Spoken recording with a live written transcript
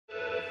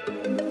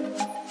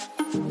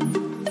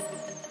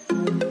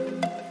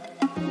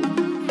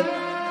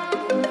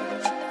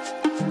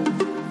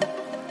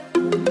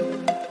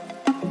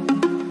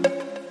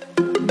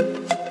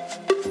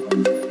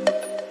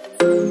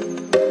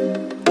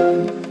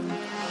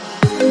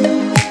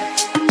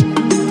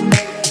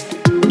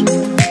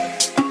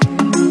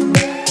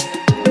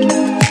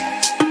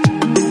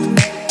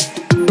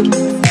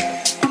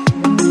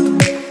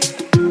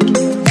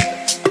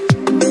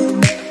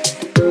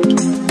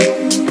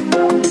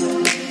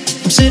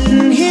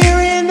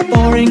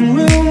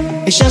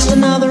It's just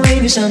another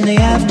rainy Sunday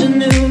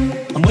afternoon.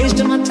 I'm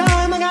wasting my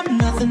time, I got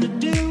nothing to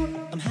do.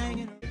 I'm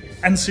hanging.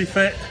 NC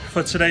Fit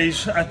for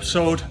today's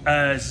episode,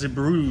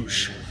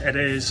 Zeebruges. It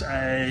is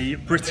a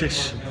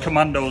British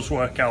Commandos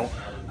workout,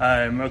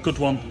 a good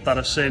one that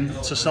I've seen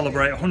to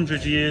celebrate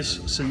 100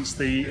 years since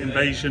the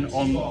invasion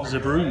on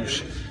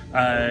Zeebruges,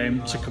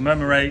 to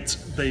commemorate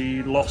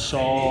the loss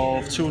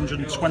of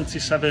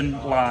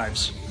 227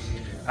 lives.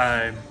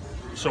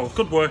 So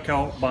good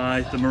workout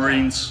by the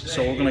Marines,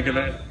 so we're going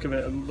to give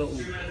it a little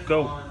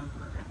go.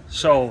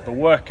 So the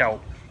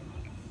workout,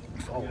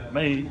 follow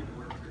me.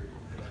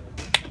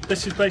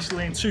 This is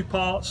basically in two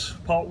parts.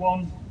 Part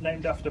 1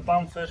 named after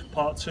Bamford,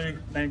 part 2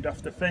 named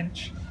after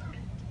Finch.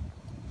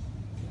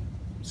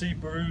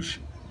 Zeebruges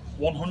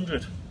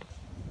 100. I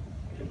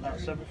think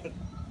that's everything.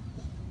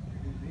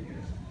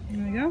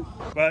 There we go.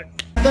 Right.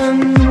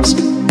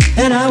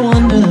 And I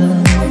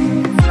wonder,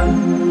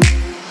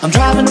 I'm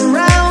driving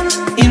around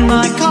in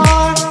my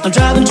car. I'm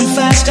driving too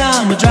fast,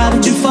 I'm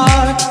driving too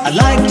far. I'd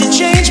like to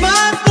change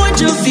my point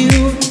of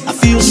view. I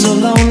feel so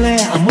lonely,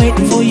 I'm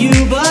waiting for you,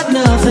 but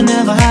nothing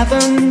ever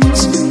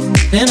happens.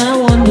 And I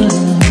wonder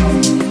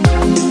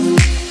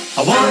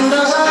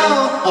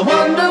how, I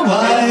wonder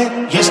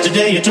why.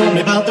 Yesterday you told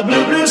me about the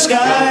blue, blue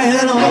sky,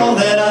 and all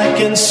that I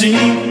can see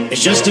is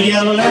just a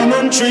yellow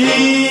lemon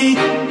tree.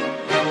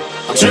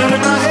 I'm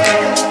turning my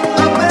head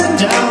up and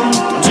down.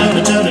 I'm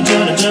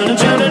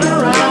turning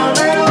around,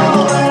 and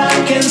all that I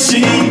can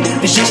see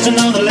is just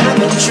another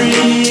lemon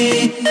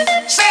tree.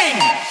 Sing!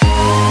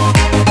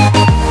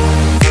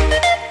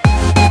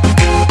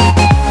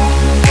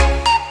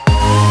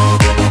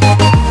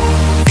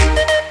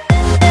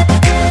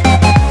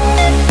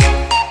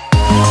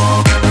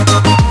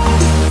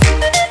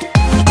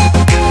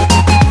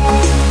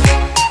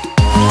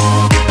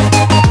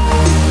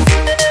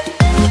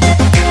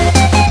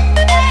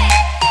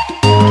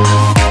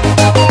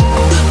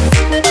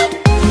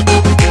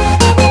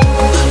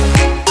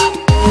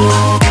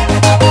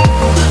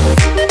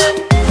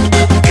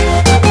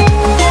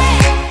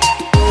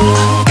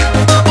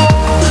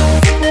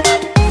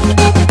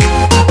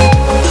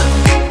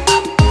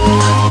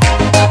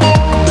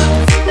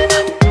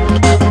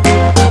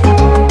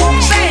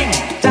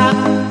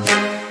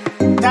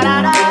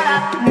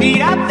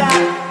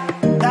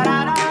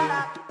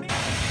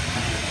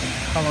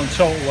 How long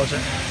total was it?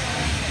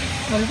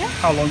 What is it?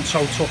 How long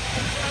total?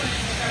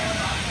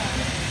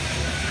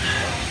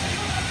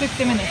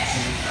 50 minutes.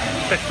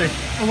 50.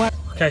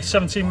 Okay,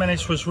 17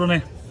 minutes was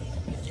running,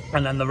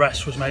 and then the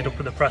rest was made up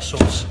of the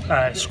press-ups,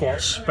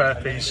 squats,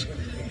 burpees,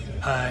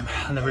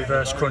 and the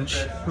reverse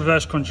crunch.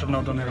 Reverse crunch I've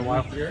not done in a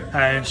while.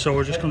 So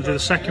we're just going to do the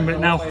second bit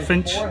now.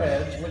 Finch.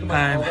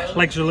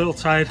 Legs are a little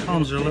tired,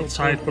 arms are a little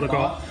tired, but I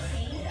got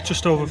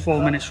just over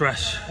 4 minutes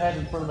rest.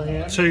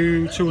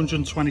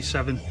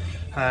 227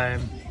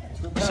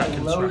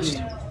 seconds rest.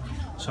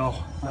 So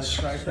that's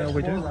how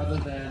we do.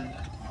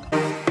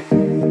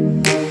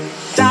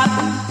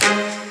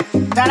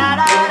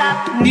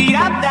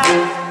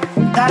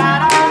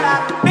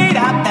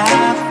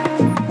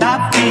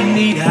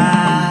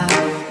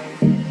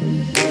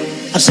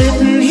 I'm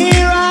sitting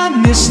here, I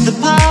miss the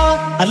power.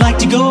 I'd like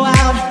to go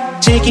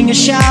out, taking a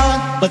shower,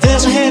 but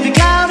there's a heavy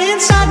cloud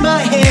inside my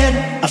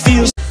head. I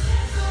feel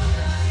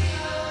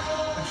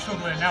I'm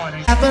struggling now, I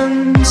think.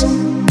 happens,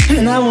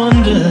 and I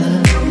wonder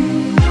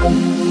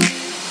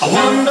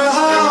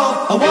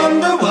how, I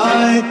wonder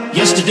why.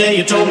 Yesterday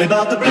you told me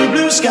about the blue,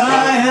 blue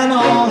sky, and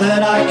all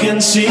that I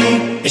can see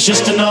is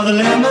just another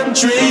lemon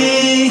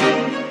tree.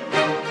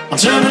 I'm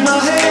turning my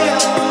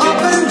head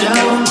up and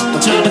down.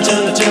 I'm turning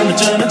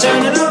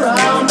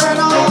around, and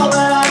all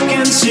that I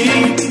can see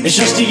is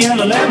just a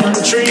yellow lemon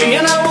tree.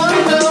 And I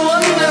wonder why.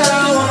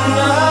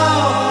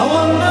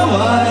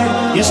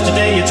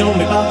 Yesterday you told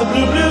me about the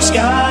blue, blue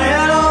sky,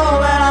 and all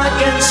that I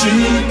can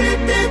see,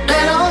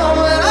 and all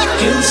that I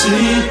can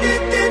see,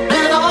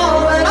 and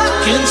all that I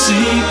can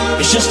see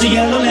is just a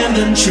yellow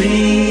lemon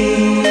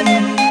tree.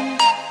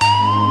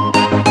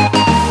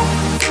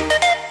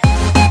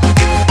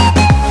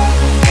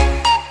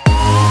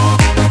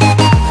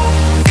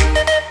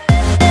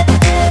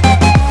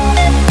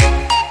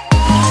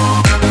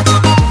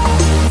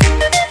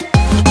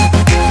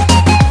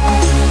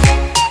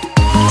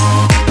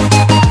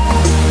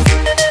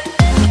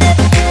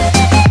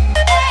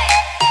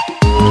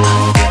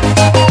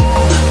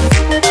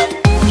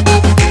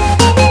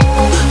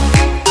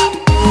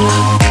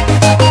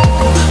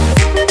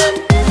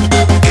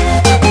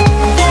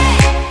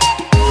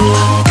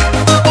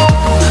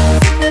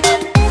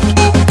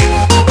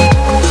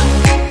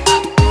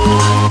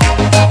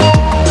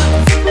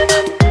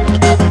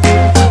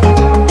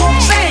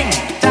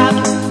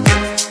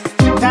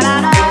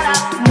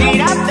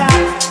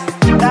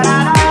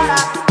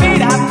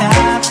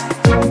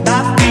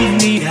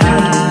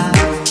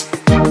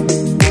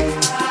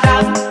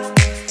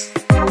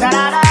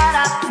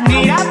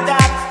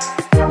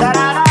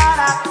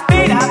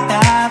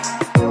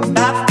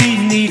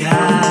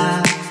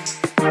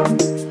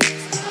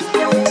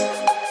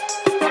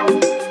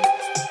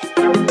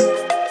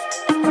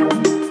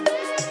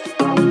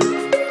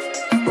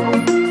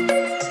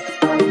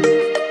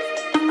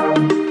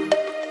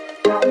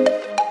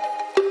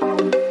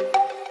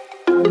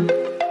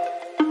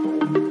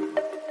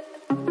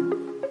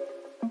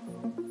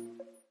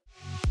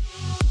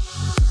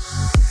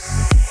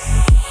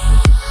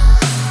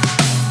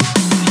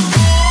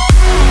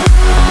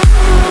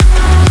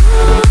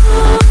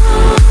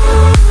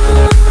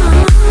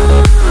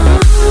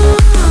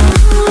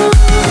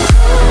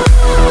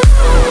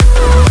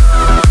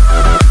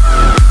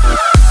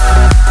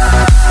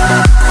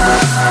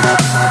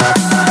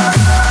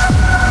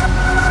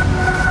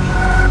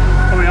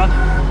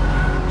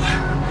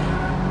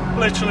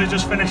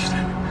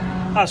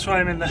 That's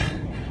why I'm in the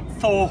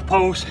Thor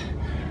pose.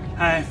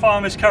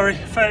 Farmer's carry,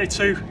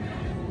 32,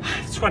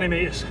 20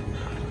 metres.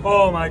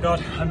 Oh my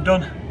god, I'm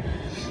done.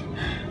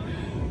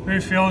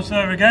 Rufio's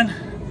there again.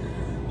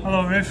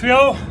 Hello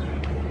Rufio.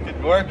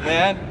 Good work,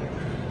 man.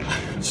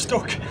 I'm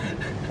stuck.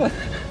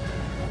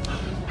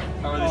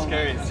 How are these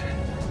carries?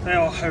 They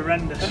are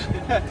horrendous.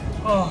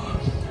 Oh.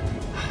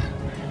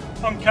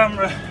 On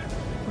camera,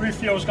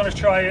 Rufio's gonna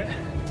try it.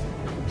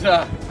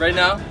 Right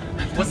now?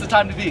 What's the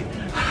time to be?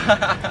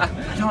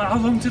 How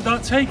long did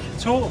that take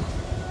total?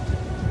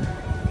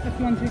 At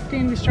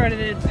 1:15 we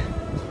started at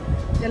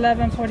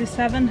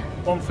 11:47.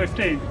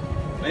 1:15.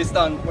 Based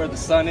on where the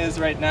sun is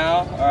right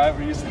now, alright,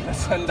 we're using the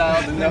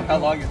sundial to know how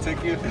long it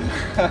took you.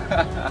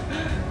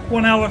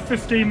 1 hour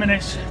 15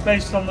 minutes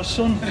based on the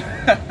sun,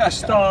 the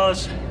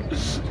stars,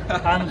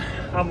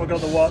 and we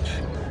got the watch.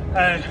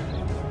 That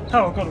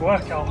was a good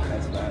workout.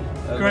 That's bad.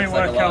 That Great looks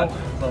like workout.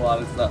 A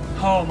lot of stuff.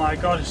 Oh my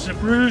god, it's the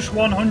Bruges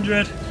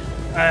 100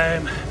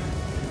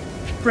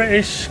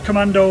 British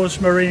Commandos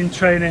Marine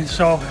training.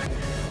 So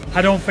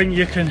I don't think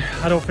you can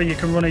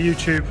run a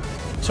YouTube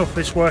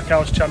toughest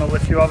workouts channel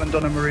if you haven't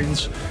done a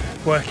Marines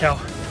workout.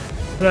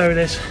 There it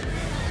is.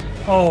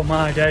 Oh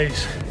my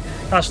days,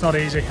 that's not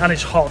easy, and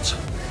it's hot.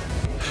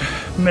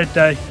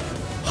 Midday,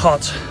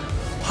 hot,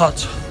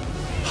 hot,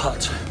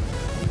 hot.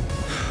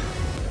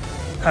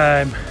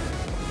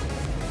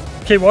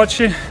 Keep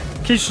watching,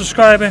 keep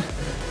subscribing,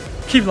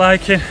 keep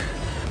liking,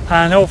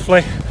 and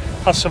hopefully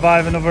I'll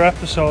survive another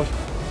episode.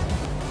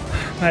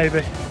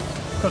 Maybe.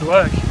 Good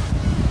work.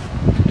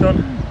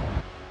 Done.